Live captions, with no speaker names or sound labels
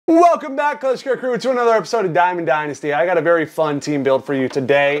Welcome back, Kleschka Crew, to another episode of Diamond Dynasty. I got a very fun team build for you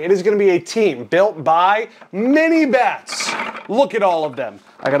today. It is going to be a team built by Mini Bats. Look at all of them.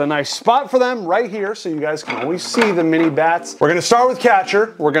 I got a nice spot for them right here so you guys can always see the Mini Bats. We're going to start with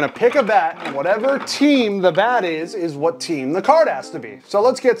catcher. We're going to pick a bat, and whatever team the bat is what team the card has to be. So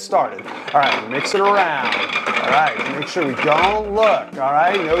let's get started. All right, mix it around. All right, make sure we don't look. All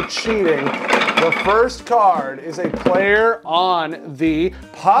right, no cheating. The first card is a player on the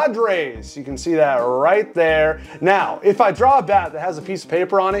Padres. You can see that right there. Now, if I draw a bat that has a piece of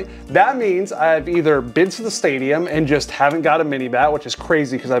paper on it, that means I've either been to the stadium and just haven't got a mini bat, which is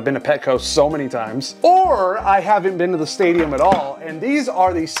crazy because I've been to Petco so many times, or I haven't been to the stadium at all. And these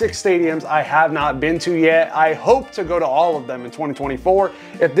are the 6 stadiums I have not been to yet. I hope to go to all of them in 2024.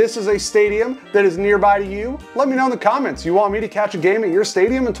 If this is a stadium that is nearby to you, let me know in the comments. You want me to catch a game at your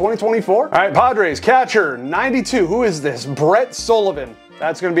stadium in 2024? All right, Padres catcher 92. Who is this? Brett Sullivan.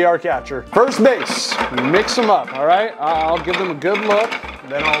 That's going to be our catcher. First base, mix them up, all right? I'll give them a good look,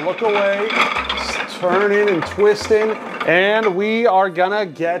 then I'll look away, turning and twisting, and we are going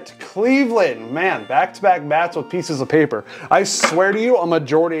to get Cleveland. Man, back-to-back bats with pieces of paper. I swear to you, a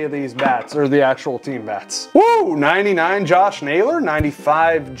majority of these bats are the actual team bats. Woo! 99 Josh Naylor,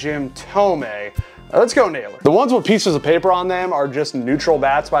 95 Jim Tomei. Let's go Naylor. The ones with pieces of paper on them are just neutral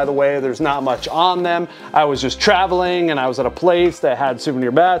bats, by the way. There's not much on them. I was just traveling and I was at a place that had souvenir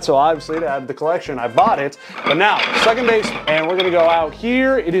bats, so obviously to have the collection, I bought it. But now, second base, and we're gonna go out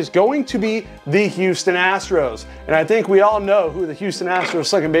here. It is going to be the Houston Astros. And I think we all know who the Houston Astros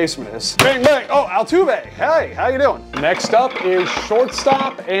second baseman is. Bang, bang, oh, Altuve. Hey, how you doing? Next up is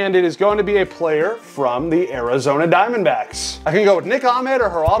shortstop, and it is going to be a player from the Arizona Diamondbacks. I can go with Nick Ahmed or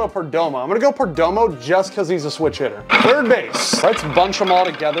Geraldo Perdomo. I'm gonna go Perdomo just because he's a switch hitter. Third base, let's bunch them all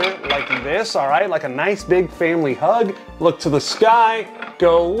together like this, all right? Like a nice big family hug. Look to the sky,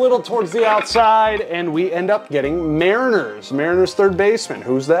 go a little towards the outside, and we end up getting Mariners. Mariners third baseman,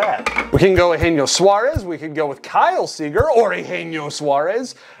 who's that? We can go Eugenio Suarez, we could go with Kyle Seager or Eugenio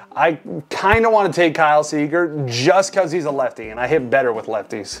Suarez. I kind of want to take Kyle Seager just because he's a lefty and I hit better with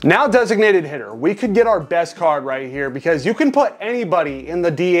lefties. Now designated hitter. We could get our best card right here because you can put anybody in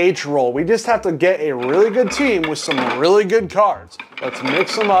the DH role. We just have to get a really good team with some really good cards. Let's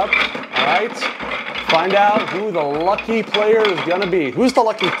mix them up, all right? Find out who the lucky player is going to be. Who's the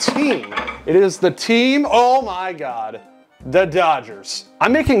lucky team? It is the team, oh my God, the Dodgers.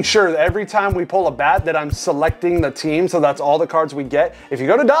 I'm making sure that every time we pull a bat that I'm selecting the team, so that's all the cards we get. If you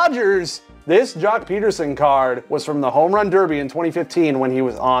go to Dodgers, this Jock Peterson card was from the Home Run Derby in 2015 when he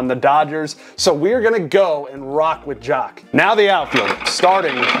was on the Dodgers. So we're gonna go and rock with Jock. Now the outfield,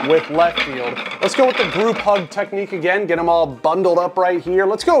 starting with left field. Let's go with the group hug technique again, get them all bundled up right here.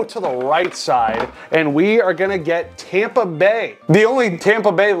 Let's go to the right side, and we are gonna get Tampa Bay. The only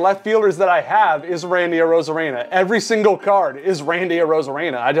Tampa Bay left fielders that I have is Randy Arozarena. Every single card is Randy Arozarena.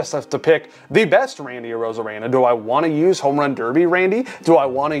 I just have to pick the best Randy Arozarena. Do I wanna use Home Run Derby Randy? Do I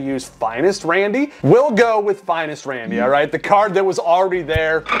wanna use Finest Randy? We'll go with Finest Randy, all right? The card that was already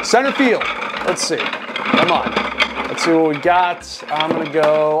there. Center field. Let's see. Come on. Let's see what we got. I'm gonna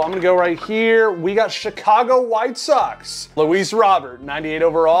go right here. We got Chicago White Sox. Luis Robert, 98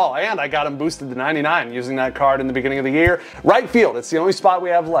 overall, and I got him boosted to 99 using that card in the beginning of the year. Right field, it's the only spot we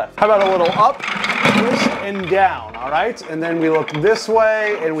have left. How about a little up, twist, and down, all right? And then we look this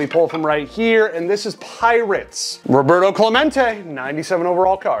way, and we pull from right here, and this is Pirates. Roberto Clemente, 97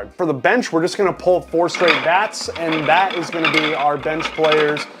 overall card. For the bench, we're just gonna pull 4 straight bats, and that is gonna be our bench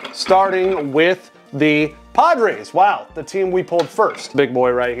players, starting with the Padres. Wow, the team we pulled first. Big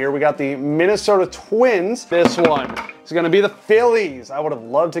boy right here. We got the Minnesota Twins. This one is going to be the Phillies. I would have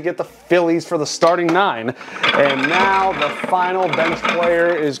loved to get the Phillies for the starting 9. And now the final bench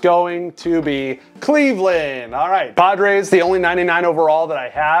player is going to be Cleveland. All right, Padres, the only 99 overall that I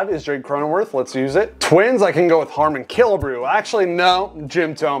have is Jake Cronenworth. Let's use it. Twins, I can go with Harmon Killebrew. Actually, no,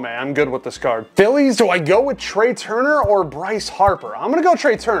 Jim Tomei. I'm good with this card. Phillies, do I go with Trey Turner or Bryce Harper? I'm going to go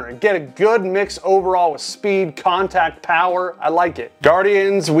Trey Turner. Get a good mix overall with speed, contact, power. I like it.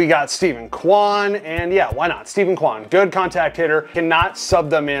 Guardians, we got Stephen Kwan, and yeah, why not? Stephen Kwan, good contact hitter. Cannot sub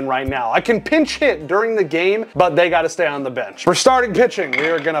them in right now. I can pinch hit during the game, but they got to stay on the bench. For starting pitching, we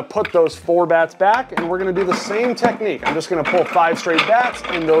are going to put those 4 bats back, and we're going to do the same technique. I'm just going to pull 5 straight bats,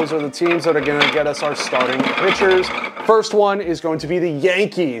 and those are the teams that are going to get us our starting pitchers. First one is going to be the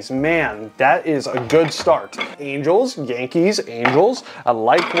Yankees. Man, that is a good start. Angels, Yankees, Angels. I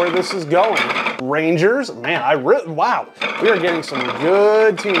like where this is going. Rangers, man, wow. We are getting some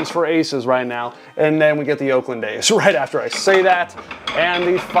good teams for aces right now. And then we get the Oakland A's right after I say that. And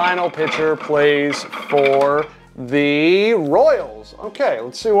the final pitcher plays for the Royals. Okay,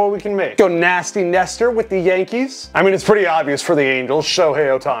 let's see what we can make. Go Nasty Nestor with the Yankees. I mean, it's pretty obvious for the Angels,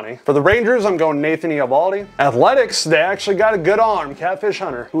 Shohei Ohtani. For the Rangers, I'm going Nathan Eovaldi. Athletics, they actually got a good arm. Catfish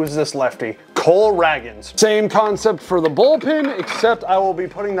Hunter. Who is this lefty? Cole Ragans. Same concept for the bullpen, except I will be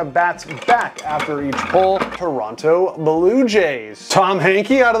putting the bats back after each pull. Toronto Blue Jays. Tom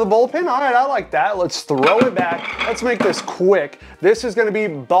Hankey out of the bullpen. All right, I like that. Let's throw it back. Let's make this quick. This is going to be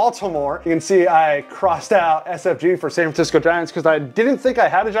Baltimore. You can see I crossed out SFG for San Francisco Giants because I didn't think I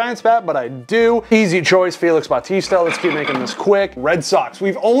had a Giants bat, but I do. Easy choice, Felix Bautista. Let's keep making this quick. Red Sox.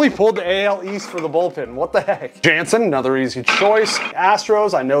 We've only pulled the AL East for the bullpen. What the heck? Jansen, another easy choice.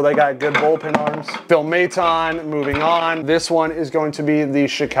 Astros, I know they got good bullpen arms. Phil Maton, moving on. This one is going to be the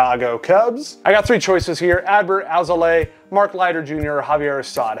Chicago Cubs. I got three choices here. Adbert, Alzolay, Mark Leiter Jr., or Javier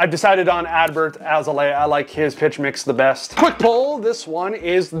Assad. I've decided on Adbert Alzolay. I like his pitch mix the best. Quick poll, this one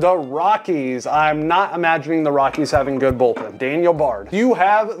is the Rockies. I'm not imagining the Rockies having good bullpen. Daniel Bard. You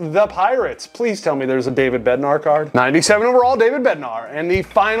have the Pirates. Please tell me there's a David Bednar card. 97 overall, David Bednar. And the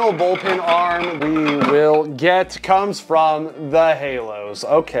final bullpen arm we will get comes from the Halos.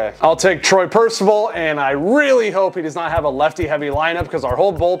 Okay. I'll take Troy Percival, and I really hope he does not have a lefty-heavy lineup because our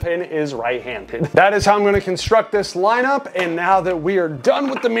whole bullpen is right-handed. That is how I'm going to construct this lineup. And now that we are done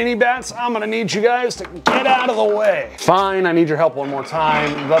with the mini bats, I'm gonna need you guys to get out of the way. Fine, I need your help one more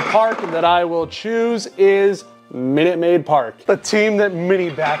time. The park that I will choose is Minute Maid Park, the team that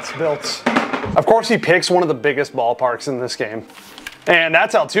Mini Bats built. Of course, he picks one of the biggest ballparks in this game. And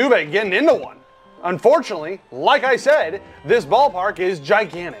that's Altuve getting into one. Unfortunately, like I said, this ballpark is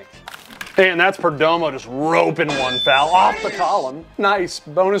gigantic. And that's Perdomo just roping one foul off the column. Nice,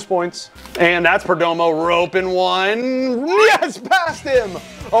 bonus points. And that's Perdomo roping one. Yes, past him.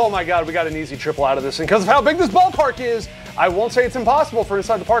 Oh my God, we got an easy triple out of this. And because of how big this ballpark is, I won't say it's impossible for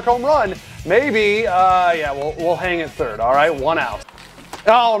inside the park home run. Maybe, yeah, we'll hang it third, all right? One out.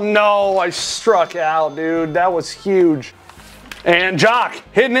 Oh no, I struck out, dude. That was huge. And Jock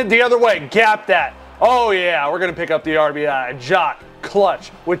hitting it the other way, gap that. Oh yeah, we're gonna pick up the RBI. Jock,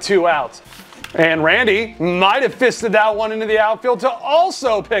 clutch with 2 outs. And Randy might have fisted that one into the outfield to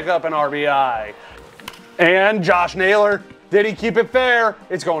also pick up an RBI. And Josh Naylor, did he keep it fair?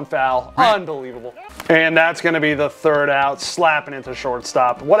 It's going foul. Unbelievable. And that's going to be the 3rd out, slapping it to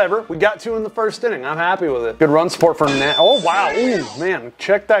shortstop. Whatever, we got 2 in the 1st inning. I'm happy with it. Good run support for Nat. Oh, wow. Ooh, man,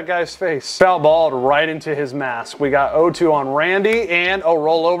 check that guy's face. Foul balled right into his mask. We got 0-2 on Randy, and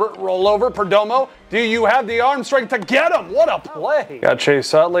roll over, Perdomo. Do you have the arm strength to get him? What a play. Got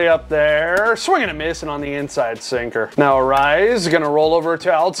Chase Utley up there, swinging and missing on the inside sinker. Now Arise, gonna roll over to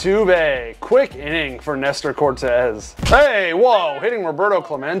Altuve. Quick inning for Nestor Cortez. Hey, whoa, hitting Roberto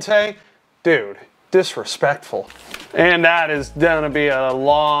Clemente. Dude, disrespectful. And that is gonna be a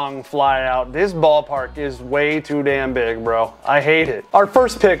long fly out. This ballpark is way too damn big, bro. I hate it. Our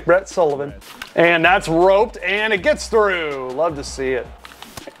first pick, Brett Sullivan. And that's roped, and it gets through. Love to see it.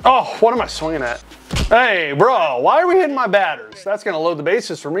 Oh, what am I swinging at? Hey, bro, why are we hitting my batters? That's going to load the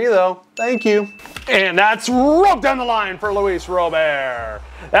bases for me, though. Thank you. And that's roped down the line for Luis Robert.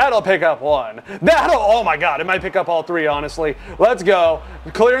 That'll pick up 1. Oh my God, it might pick up all 3, honestly. Let's go.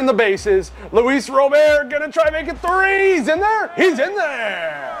 Clearing the bases. Luis Robert going to try making 3. He's in there. He's in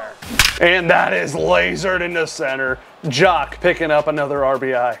there. And that is lasered into center. Jock picking up another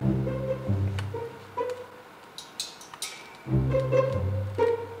RBI.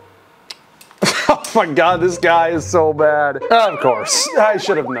 Oh my God, this guy is so bad. Of course, I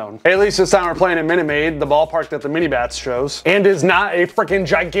should have known. Hey, at least this time we're playing at Minute Maid, the ballpark that the Mini Bats chose, and is not a freaking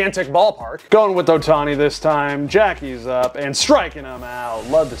gigantic ballpark. Going with Ohtani this time. Jackie's up and striking him out.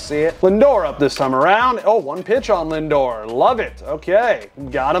 Love to see it. Lindor up this time around. Oh, 1 pitch on Lindor. Love it. Okay,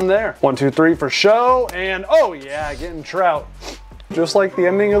 got him there. 1, 2, 3 for show, and oh yeah, getting Trout. Just like the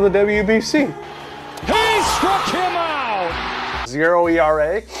ending of the WBC. He struck him out. 0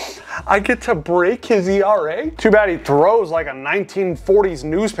 ERA. I get to break his ERA? Too bad he throws like a 1940s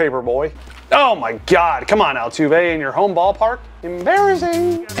newspaper boy. Oh my God, come on Altuve in your home ballpark.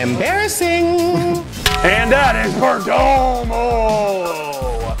 Embarrassing. Embarrassing. And that is Perdomo.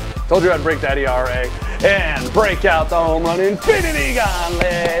 Told you I'd break that ERA. And break out the home run infinity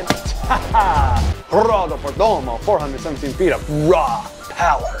gauntlet. Geraldo Perdomo, 417 feet of raw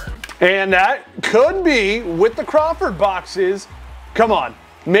power. And that could be with the Crawford boxes. Come on.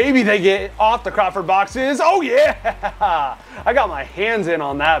 Maybe they get off the Crawford boxes. Oh yeah! I got my hands in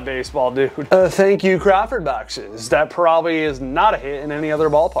on that baseball, dude. Thank you, Crawford boxes. That probably is not a hit in any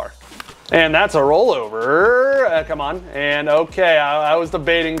other ballpark. And that's a rollover. Come on. And okay, I was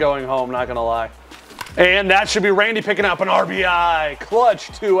debating going home, not gonna lie. And that should be Randy picking up an RBI. Clutch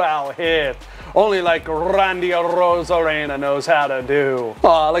 2-out hit. only like Randy Rosarena knows how to do.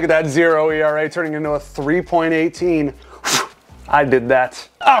 Oh, look at that 0 ERA turning into a 3.18. I did that.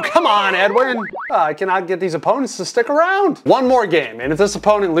 Oh, come on, Edwin. I cannot get these opponents to stick around. One more game, and if this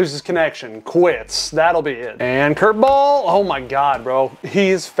opponent loses connection, quits, that'll be it. And curveball, oh my God, bro.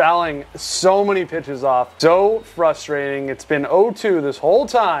 He's fouling so many pitches off. So frustrating. It's been 0-2 this whole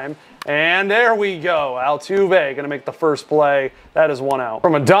time. And there we go. Altuve gonna make the first play. That is 1 out.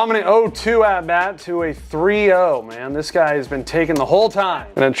 From a dominant 0-2 at bat to a 3-0, man. This guy has been taking the whole time.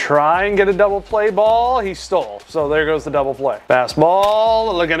 Gonna try and get a double play ball. He stole. So there goes the double play.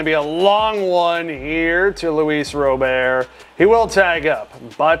 Fastball. Gonna be a long one here to Luis Robert. He will tag up,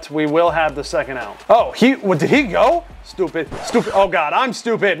 but we will have the second out. Oh, did he go? Stupid. Oh God, I'm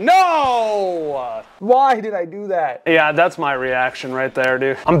stupid. No! Why did I do that? Yeah, that's my reaction right there,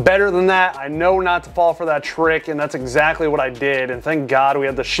 dude. I'm better than that. I know not to fall for that trick, and that's exactly what I did. And thank God we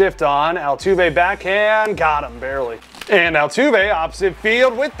had the shift on. Altuve backhand, got him barely. And Altuve opposite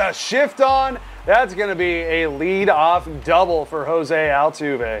field with the shift on. That's gonna be a lead-off double for Jose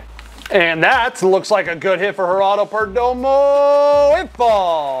Altuve. And that looks like a good hit for Geraldo Perdomo. It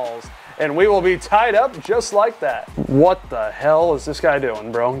falls. And we will be tied up just like that. What the hell is this guy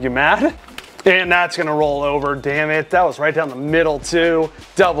doing, bro? You mad? And that's gonna roll over, damn it. That was right down the middle too.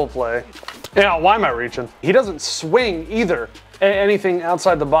 Double play. Yeah, why am I reaching? He doesn't swing either anything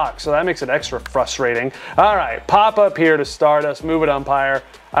outside the box, so that makes it extra frustrating. All right, pop up here to start us. Move it, umpire.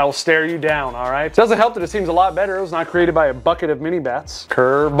 I will stare you down, all right? Doesn't help that it seems a lot better. It was not created by a bucket of mini bats.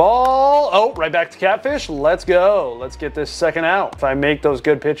 Curveball. Oh, right back to catfish. Let's go. Let's get this second out. If I make those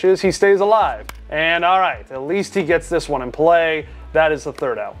good pitches, he stays alive. And all right, at least he gets this one in play. That is the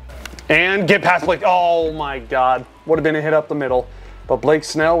third out. And get past Blake. Oh my God. Would have been a hit up the middle. But Blake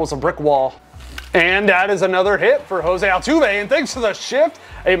Snell was a brick wall. And that is another hit for Jose Altuve. And thanks to the shift,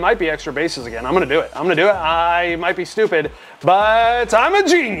 it might be extra bases again. I'm going to do it. I might be stupid, but I'm a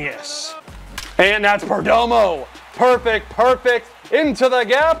genius. And that's Perdomo. Perfect. Into the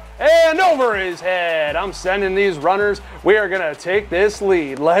gap and over his head. I'm sending these runners. We are going to take this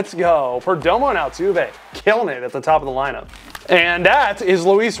lead. Let's go. Perdomo and Altuve killing it at the top of the lineup. And that is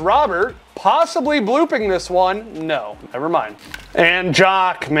Luis Robert possibly blooping this one. No, never mind. And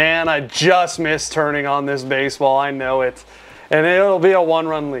Jock, man, I just missed turning on this baseball. I know it. And it'll be a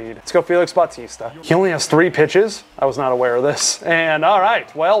 1-run lead. Let's go Felix Bautista. He only has 3 pitches. I was not aware of this. And all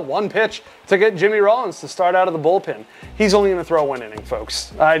right, well, 1 pitch to get Jimmy Rollins to start out of the bullpen. He's only gonna throw 1 inning,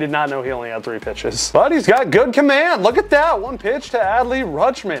 folks. I did not know he only had 3 pitches. But he's got good command. Look at that, 1 pitch to Adley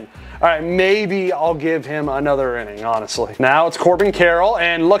Rutschman. All right, maybe I'll give him another inning, honestly. Now it's Corbin Carroll,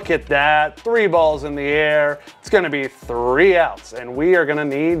 and look at that. 3 balls in the air. It's gonna be 3 outs, and we are gonna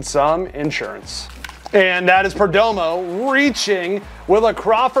need some insurance. And that is Perdomo reaching. Will the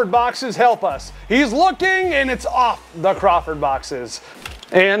Crawford boxes help us? He's looking, and it's off the Crawford boxes.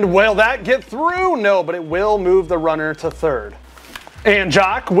 And will that get through? No, but it will move the runner to third. And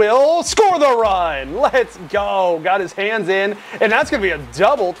Jock will score the run. Let's go. Got his hands in, and that's going to be a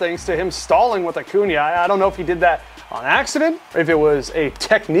double thanks to him stalling with Acuna. I don't know if he did that on accident or if it was a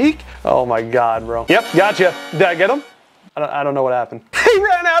technique. Oh, my God, bro. Yep, gotcha. Did I get him? I don't know what happened. He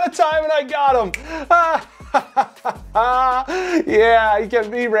ran out of time, and I got him. Yeah,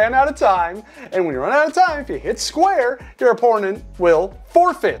 he ran out of time. And when you run out of time, if you hit square, your opponent will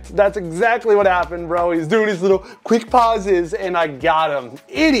forfeit. That's exactly what happened, bro. He's doing his little quick pauses, and I got him.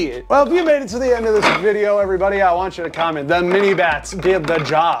 Idiot. Well, if you made it to the end of this video, everybody, I want you to comment. The mini bats did the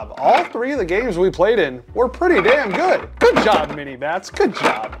job. All 3 of the games we played in were pretty damn good. Good job, mini bats. Good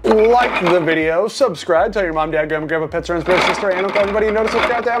job. Like the video, subscribe, tell your mom, dad, grandma, pets, friends, brother, sister, aunt, uncle, everybody you notice,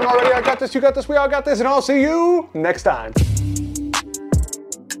 subscribe to haven't already. I got this, you got this, we all got this, and I'll see you next time.